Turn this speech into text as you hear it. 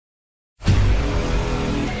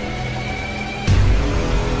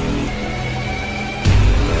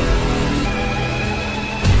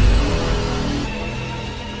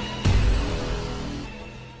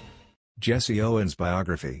Jesse Owens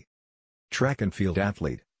Biography. Track and field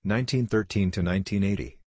athlete, 1913 to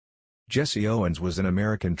 1980. Jesse Owens was an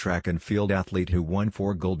American track and field athlete who won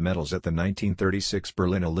 4 gold medals at the 1936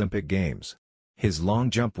 Berlin Olympic Games. His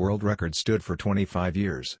long jump world record stood for 25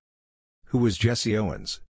 years. Who was Jesse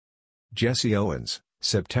Owens? Jesse Owens,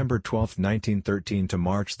 September 12, 1913 to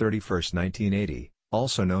March 31, 1980,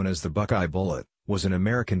 also known as the Buckeye Bullet, was an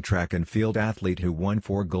American track and field athlete who won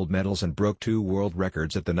 4 gold medals and broke 2 world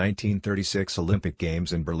records at the 1936 Olympic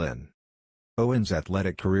Games in Berlin. Owens'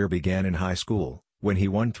 athletic career began in high school, when he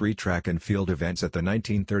won 3 track and field events at the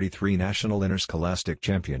 1933 National Interscholastic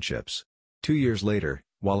Championships. 2 years later,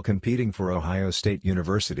 while competing for Ohio State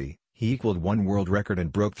University, he equaled 1 world record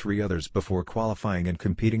and broke 3 others before qualifying and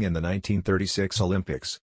competing in the 1936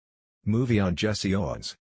 Olympics. Movie on Jesse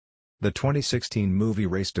Owens. The 2016 movie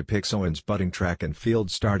Race depicts Owens' budding track and field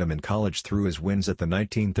stardom in college through his wins at the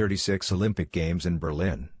 1936 Olympic Games in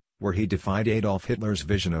Berlin, where he defied Adolf Hitler's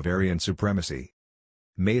vision of Aryan supremacy.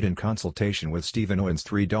 Made in consultation with Stephen Owens'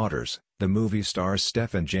 3 daughters, the movie stars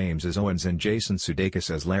Stephen James as Owens and Jason Sudeikis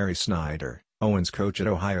as Larry Snyder, Owens' coach at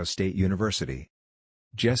Ohio State University.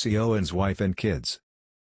 Jesse Owens' wife and kids.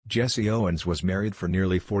 Jesse Owens was married for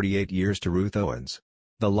nearly 48 years to Ruth Owens,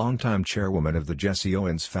 the longtime chairwoman of the Jesse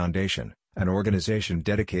Owens Foundation, an organization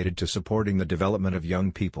dedicated to supporting the development of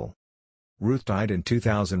young people. Ruth died in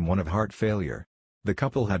 2001 of heart failure. The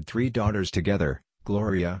couple had 3 daughters together,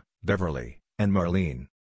 Gloria, Beverly, and Marlene.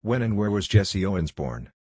 When and where was Jesse Owens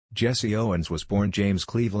born? Jesse Owens was born James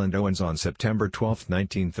Cleveland Owens on September 12,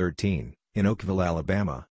 1913, in Oakville,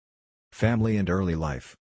 Alabama. Family and early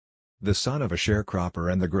life. The son of a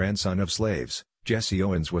sharecropper and the grandson of slaves, Jesse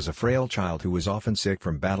Owens was a frail child who was often sick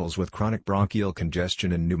from battles with chronic bronchial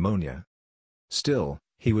congestion and pneumonia. Still,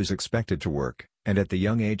 he was expected to work, and at the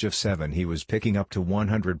young age of 7 he was picking up to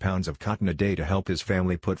 100 pounds of cotton a day to help his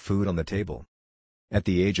family put food on the table. At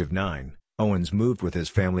the age of 9, Owens moved with his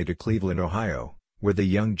family to Cleveland, Ohio, where the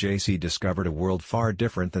young JC discovered a world far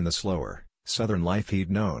different than the slower, southern life he'd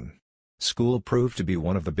known. School proved to be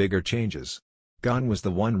one of the bigger changes. Gone was the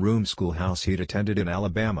one-room schoolhouse he'd attended in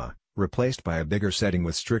Alabama, replaced by a bigger setting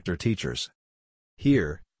with stricter teachers.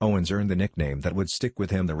 Here, Owens earned the nickname that would stick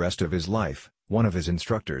with him the rest of his life. One of his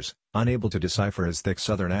instructors, unable to decipher his thick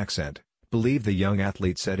southern accent, believed the young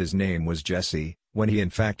athlete said his name was Jesse, when he in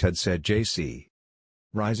fact had said JC.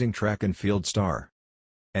 Rising track and field star.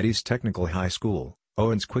 At East Technical High School,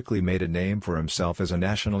 Owens quickly made a name for himself as a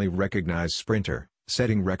nationally recognized sprinter,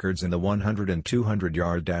 setting records in the 100 and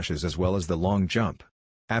 200-yard dashes as well as the long jump.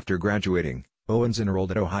 After graduating, Owens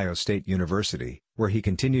enrolled at Ohio State University, where he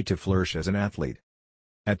continued to flourish as an athlete.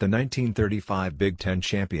 At the 1935 Big Ten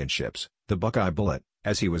Championships, the Buckeye Bullet,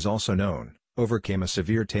 as he was also known, overcame a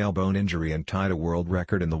severe tailbone injury and tied a world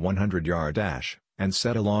record in the 100-yard dash, and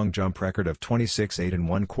set a long jump record of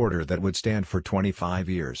 26.8 1/4 that would stand for 25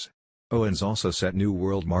 years. Owens also set new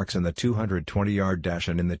world marks in the 220-yard dash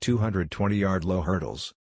and in the 220-yard low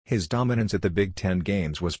hurdles. His dominance at the Big Ten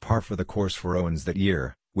Games was par for the course for Owens that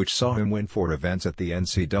year, which saw him win 4 events at the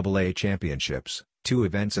NCAA Championships, 2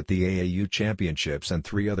 events at the AAU Championships and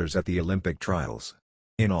 3 others at the Olympic trials.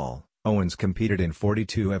 In all, Owens competed in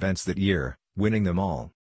 42 events that year, winning them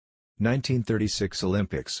all. 1936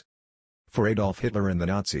 Olympics. For Adolf Hitler and the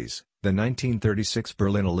Nazis, the 1936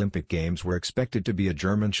 Berlin Olympic Games were expected to be a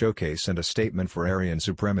German showcase and a statement for Aryan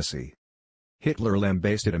supremacy. Hitler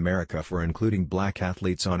lambasted America for including black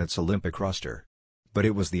athletes on its Olympic roster. But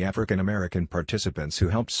it was the African American participants who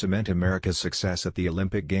helped cement America's success at the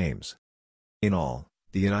Olympic Games. In all,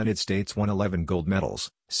 the United States won 11 gold medals,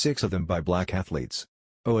 6 of them by black athletes.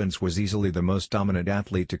 Owens was easily the most dominant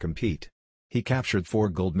athlete to compete. He captured 4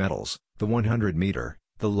 gold medals, the 100-meter,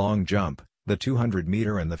 the long jump, the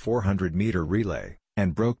 200-meter and the 400-meter relay,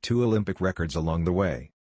 and broke 2 Olympic records along the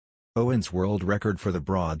way. Owens' world record for the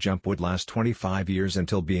broad jump would last 25 years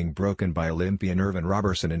until being broken by Olympian Irvin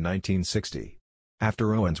Robertson in 1960.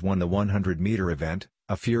 After Owens won the 100-meter event,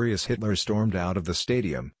 a furious Hitler stormed out of the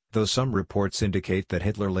stadium, though some reports indicate that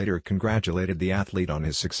Hitler later congratulated the athlete on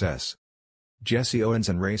his success. Jesse Owens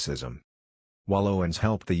and racism. While Owens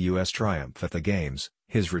helped the U.S. triumph at the Games,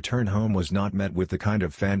 his return home was not met with the kind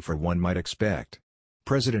of fanfare one might expect.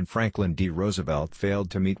 President Franklin D. Roosevelt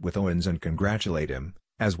failed to meet with Owens and congratulate him,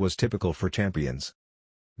 as was typical for champions.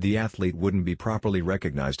 The athlete wouldn't be properly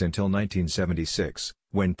recognized until 1976,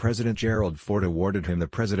 when President Gerald Ford awarded him the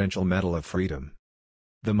Presidential Medal of Freedom.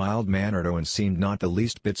 The mild-mannered Owens seemed not the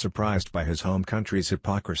least bit surprised by his home country's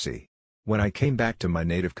hypocrisy. "When I came back to my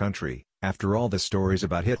native country, after all the stories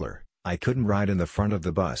about Hitler, I couldn't ride in the front of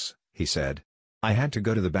the bus," he said. "I had to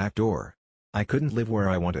go to the back door. I couldn't live where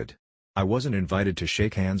I wanted. I wasn't invited to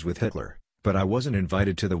shake hands with Hitler, but I wasn't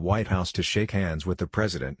invited to the White House to shake hands with the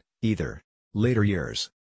president, either. Later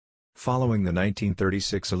years. Following the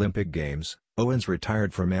 1936 Olympic Games, Owens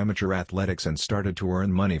retired from amateur athletics and started to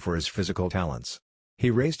earn money for his physical talents.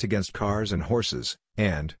 He raced against cars and horses,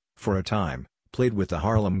 and, for a time, played with the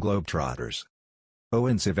Harlem Globetrotters.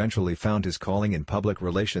 Owens eventually found his calling in public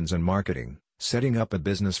relations and marketing, setting up a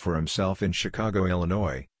business for himself in Chicago,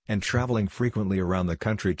 Illinois, and traveling frequently around the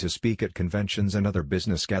country to speak at conventions and other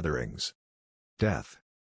business gatherings. Death.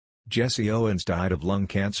 Jesse Owens died of lung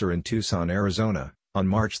cancer in Tucson, Arizona, on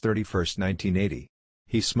March 31, 1980.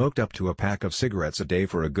 He smoked up to a pack of cigarettes a day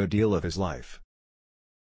for a good deal of his life.